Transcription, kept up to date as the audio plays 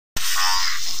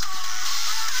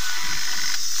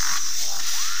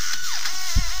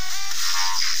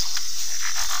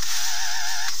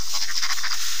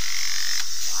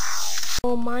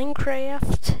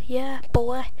Minecraft. Yeah,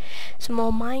 boy. Some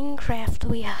more Minecraft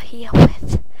we are here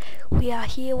with. We are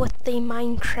here with the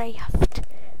Minecraft.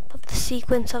 Of the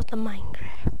sequence of the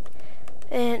Minecraft.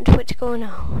 And what's going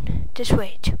on? Just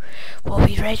wait. We'll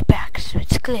be right back, so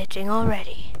it's glitching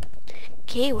already.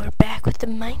 Okay, we're back with the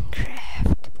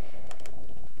Minecraft.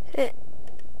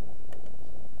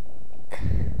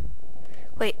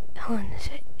 Wait, hold on a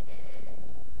sec.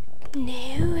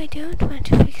 No, I don't want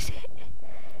to fix it.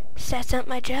 That's not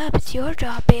my job, it's your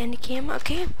job, Bandicam,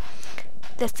 okay?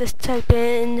 Let's just type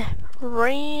in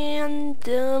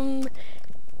random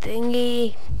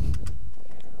thingy.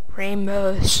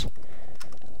 Rainbows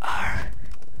are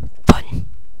fun.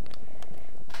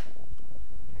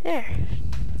 There.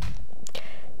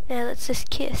 Now let's just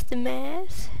kiss the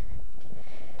mask.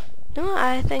 No,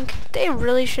 I think they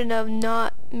really should have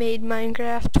not made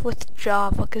Minecraft with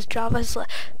Java, because Java's like,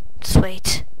 just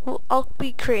wait. I'll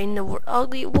be creating the world.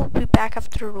 We'll be back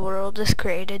after the world is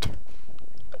created.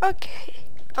 Okay.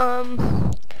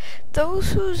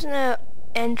 Those who's now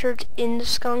entered in the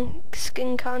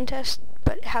skin contest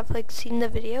but have like seen the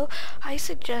video, I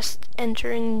suggest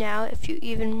entering now if you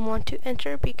even want to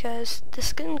enter, because the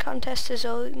skin contest is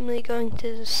only going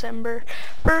to December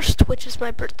 1st, which is my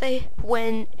birthday,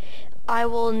 when I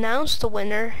will announce the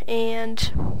winner,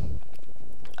 and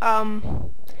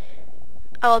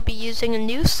I'll be using a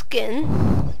new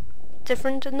skin,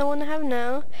 different than the one I have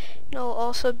now, and it'll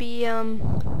also be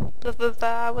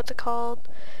what's it called?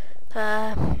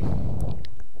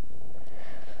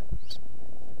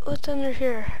 What's under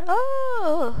here?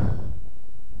 Oh,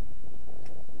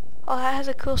 it has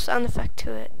a cool sound effect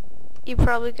to it. You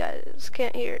probably guys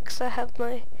can't hear it because I have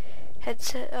my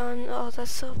headset on. Oh, that's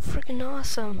so freaking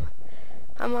awesome.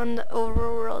 I'm on the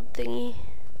overworld thingy.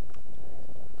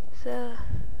 So,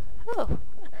 oh,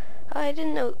 I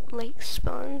didn't know lake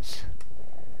spawns.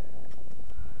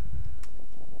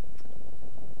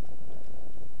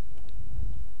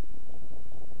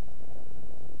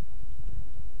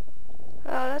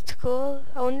 Oh, that's cool.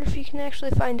 I wonder if you can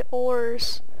actually find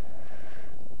ores.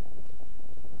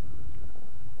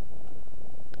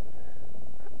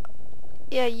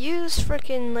 Yeah, use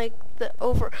frickin' like the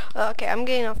okay, I'm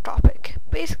getting off topic.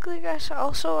 Basically, guys,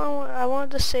 also I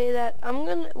wanted to say that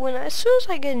as soon as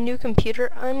I get a new computer,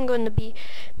 I'm going to be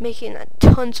making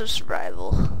tons of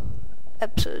survival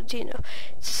episodes, you know.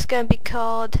 It's just going to be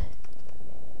called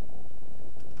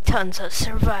tons of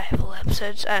survival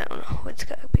episodes. I don't know what it's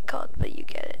going to be called, but you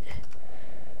get it.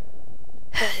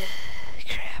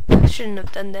 Crap, shouldn't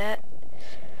have done that.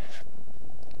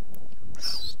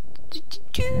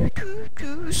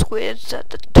 Squid's at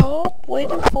the top,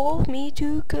 waiting for me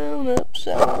to come up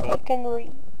so they can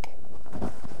read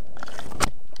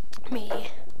me.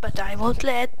 But I won't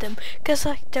let them, cause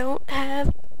I don't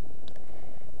have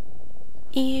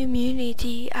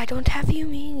immunity. I don't have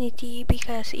immunity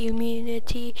because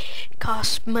immunity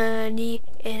costs money,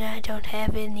 and I don't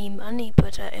have any money,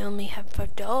 but I only have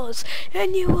 $5,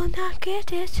 and you will not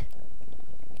get it.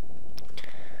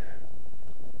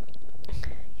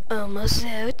 Almost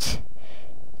out.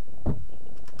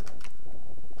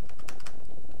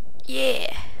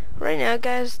 Yeah. Right now,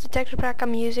 guys, the texture pack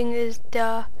I'm using is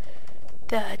the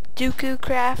Dooku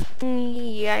Craft.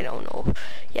 Yeah, I don't know.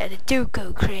 Yeah, the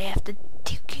Dooku Craft. The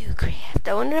Dooku Craft.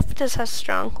 I wonder if this has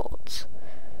strongholds.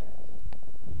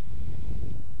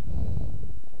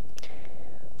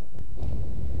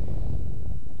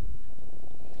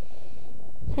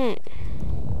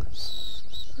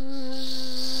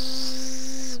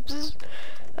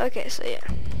 Okay, so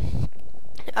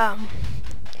yeah.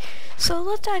 So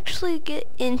let's actually get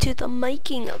into the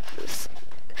making of this.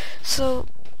 So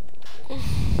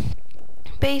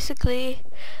basically,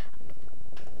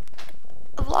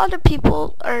 a lot of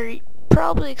people are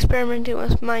probably experimenting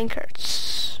with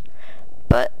minecarts,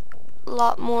 but a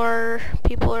lot more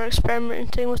people are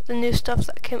experimenting with the new stuff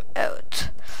that came out.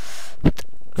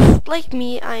 Like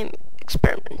me, I'm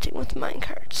experimenting with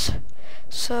minecarts.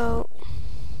 So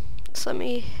let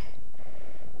me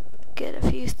get a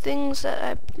few things that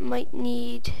I might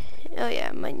need. Oh yeah,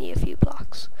 I might need a few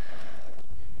blocks.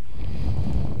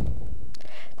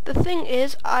 The thing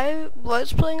is, I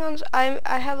was playing on, I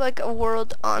have like a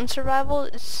world on survival.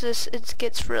 It's just, it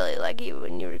gets really laggy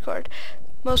when you record.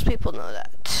 Most people know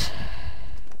that,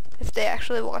 if they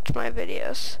actually watch my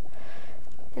videos,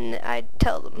 and I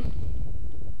tell them.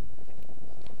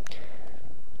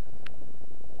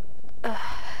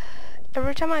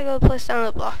 Every time I go place down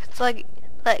a block, it's like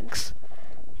legs.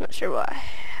 Not sure why.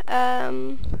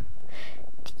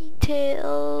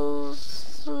 Details.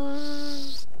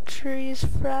 Trees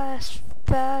fast.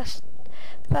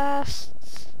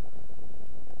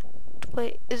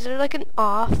 Wait, is there like an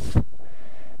off?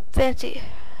 Fancy.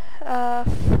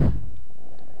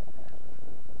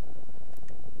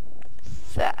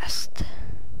 Fast.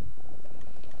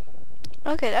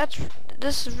 Okay,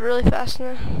 this is really fast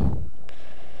now.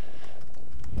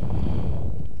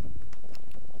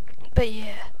 But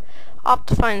yeah,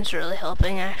 Optifine's really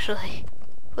helping actually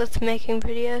with making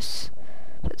videos.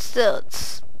 But still,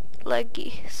 it's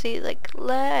laggy. See, like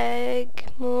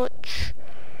lag much.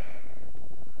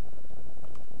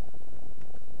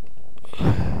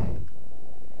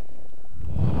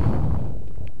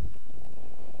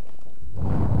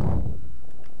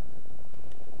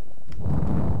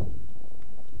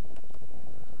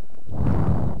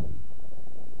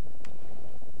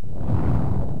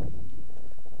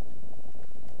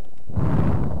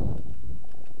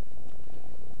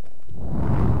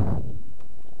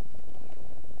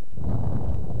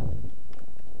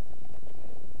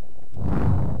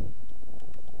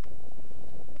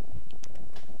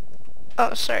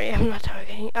 Oh, sorry, I'm not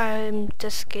talking. I'm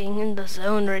just getting in the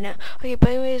zone right now. Okay, but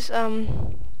anyways, so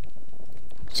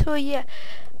yeah,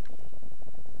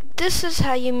 this is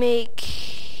how you make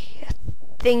a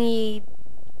thingy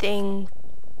thing.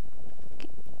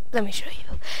 Let me show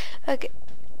you. Okay.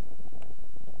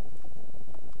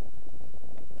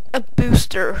 A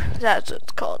booster, that's what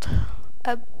it's called.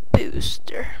 A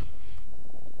booster.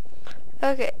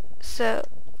 Okay, so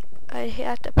I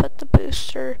have to put the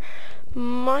booster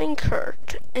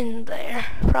minecart in there,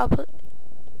 probably.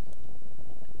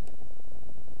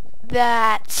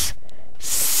 That's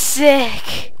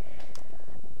sick.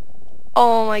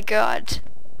 Oh my god.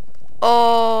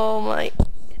 Oh my.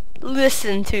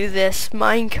 Listen to this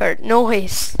minecart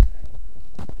noise.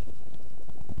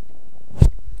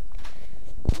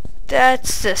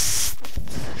 That's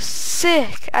just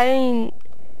sick. I mean,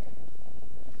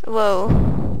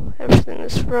 whoa. Everything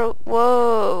is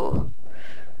whoa.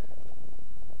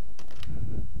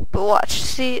 But watch,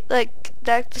 see, like,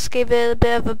 that just gave it a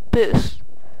bit of a boost.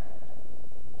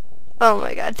 Oh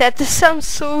my god, that just sounds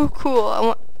so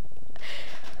cool.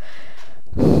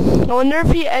 I wonder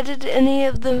if he edited any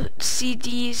of the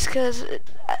CDs, because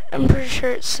I'm pretty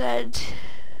sure it said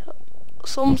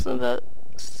something about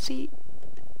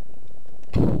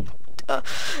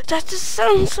that just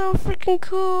sounds so freaking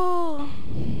cool.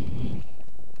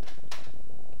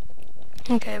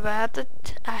 Okay,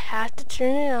 but I have to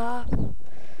turn it off.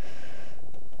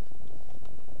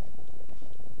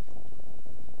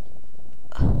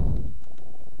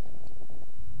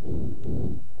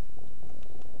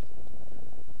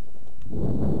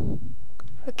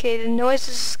 Okay, the noise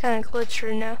is kind of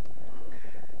glitchy now.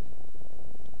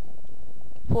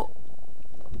 Whoa.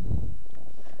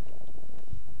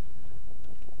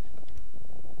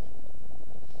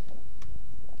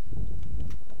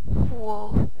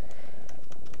 Whoa.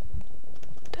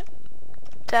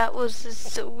 That was just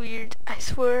so weird. I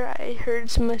swear I heard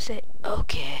someone say,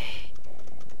 okay.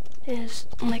 It's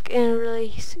like in a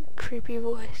really creepy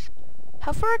voice.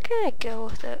 How far can I go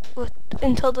with it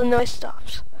until the noise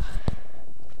stops?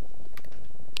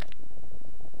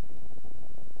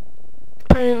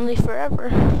 Apparently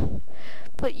forever.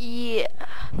 But yeah,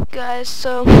 guys,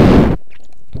 so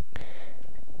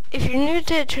if you're new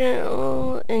to the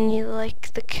channel and you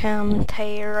like the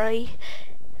commentary,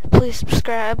 please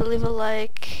subscribe, leave a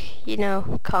like, you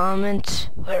know, comment,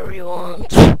 whatever you want.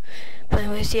 But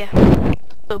anyways, yeah.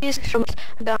 So please,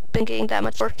 I've not been getting that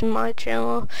much work in my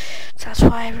channel, so that's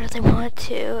why I really wanted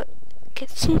to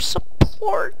get some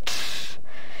support.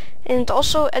 And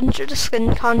also enter the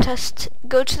skin contest.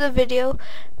 Go to the video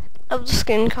of the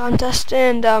skin contest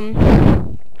and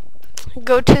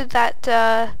go to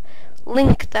that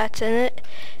link that's in it,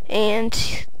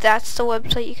 and that's the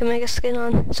website you can make a skin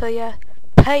on. So yeah,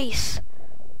 pice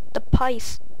to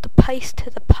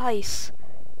the pice.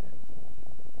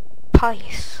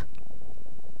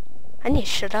 I need to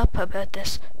shut up about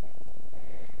this.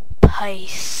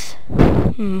 Pice.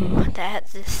 That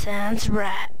just sounds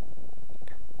right.